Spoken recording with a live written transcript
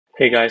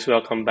Hey guys,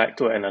 welcome back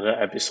to another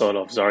episode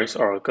of Zorix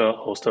Oracle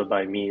hosted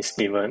by me,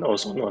 Steven,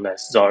 also known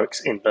as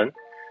Zorix Intern.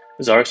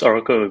 Zorix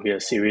Oracle will be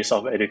a series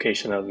of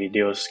educational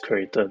videos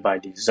created by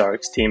the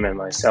Zorix team and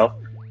myself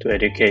to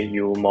educate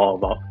you more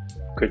about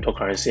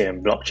cryptocurrency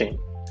and blockchain.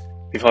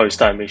 Before we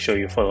start, make sure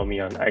you follow me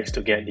on X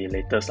to get the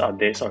latest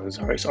updates on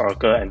Zorix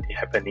Oracle and the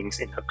happenings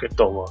in the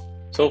crypto world.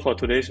 So for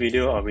today's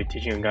video, I'll be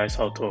teaching you guys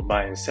how to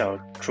buy and sell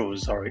through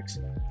Zorix.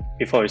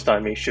 Before we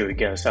start, make sure you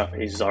get yourself a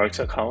Zorix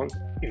account.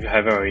 If you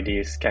haven't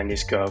already, scan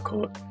this QR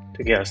code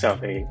to get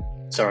yourself a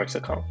Zorix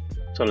account.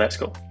 So let's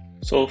go.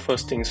 So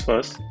first things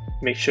first,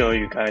 make sure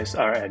you guys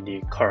are at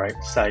the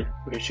correct site,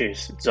 which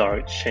is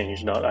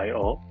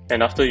zorixchange.io.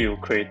 And after you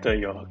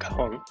created your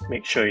account,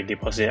 make sure you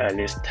deposit at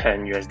least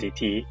 10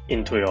 USDT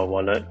into your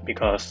wallet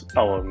because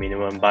our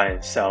minimum buy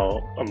and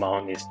sell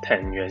amount is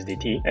 10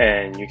 USDT.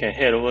 And you can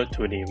head over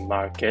to the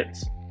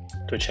markets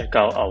to check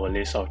out our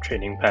list of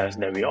trading pairs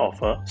that we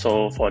offer.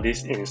 So for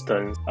this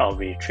instance, I'll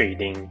be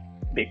trading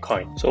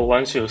Bitcoin. So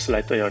once you've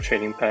selected your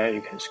trading pair,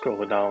 you can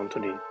scroll down to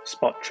the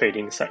spot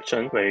trading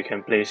section where you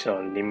can place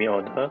your limit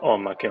order or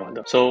market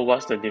order. So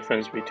what's the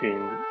difference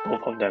between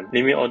both of them?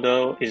 Limit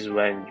order is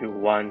when you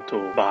want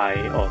to buy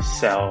or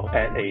sell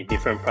at a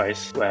different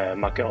price, where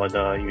market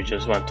order you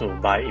just want to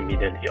buy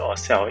immediately or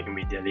sell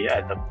immediately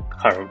at the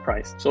current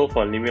price. So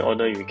for limit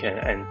order, you can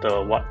enter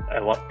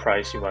at what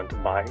price you want to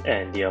buy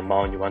and the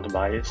amount you want to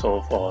buy.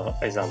 So for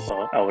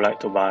example, I would like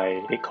to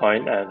buy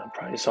Bitcoin at a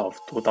price of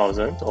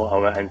 2,000. So I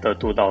will enter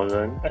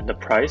 2,000 at the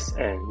price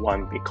and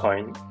 1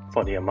 Bitcoin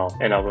for the amount,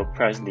 and I will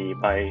press the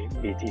buy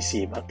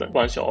BTC button.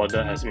 Once your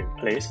order has been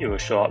placed, it will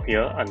show up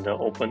here under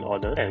open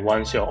order, and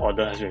once your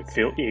order has been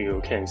filled,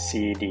 you can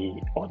see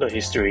the order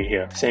history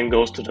here. Same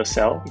goes to the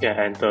sell. You can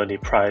enter the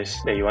price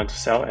that you want to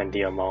sell and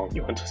the amount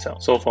you want to sell.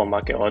 So for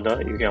market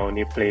order, you can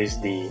only place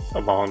the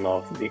amount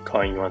of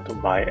Bitcoin you want to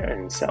buy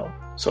and sell.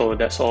 So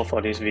that's all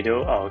for this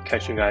video. I'll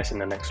catch you guys in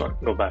the next one.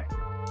 Goodbye.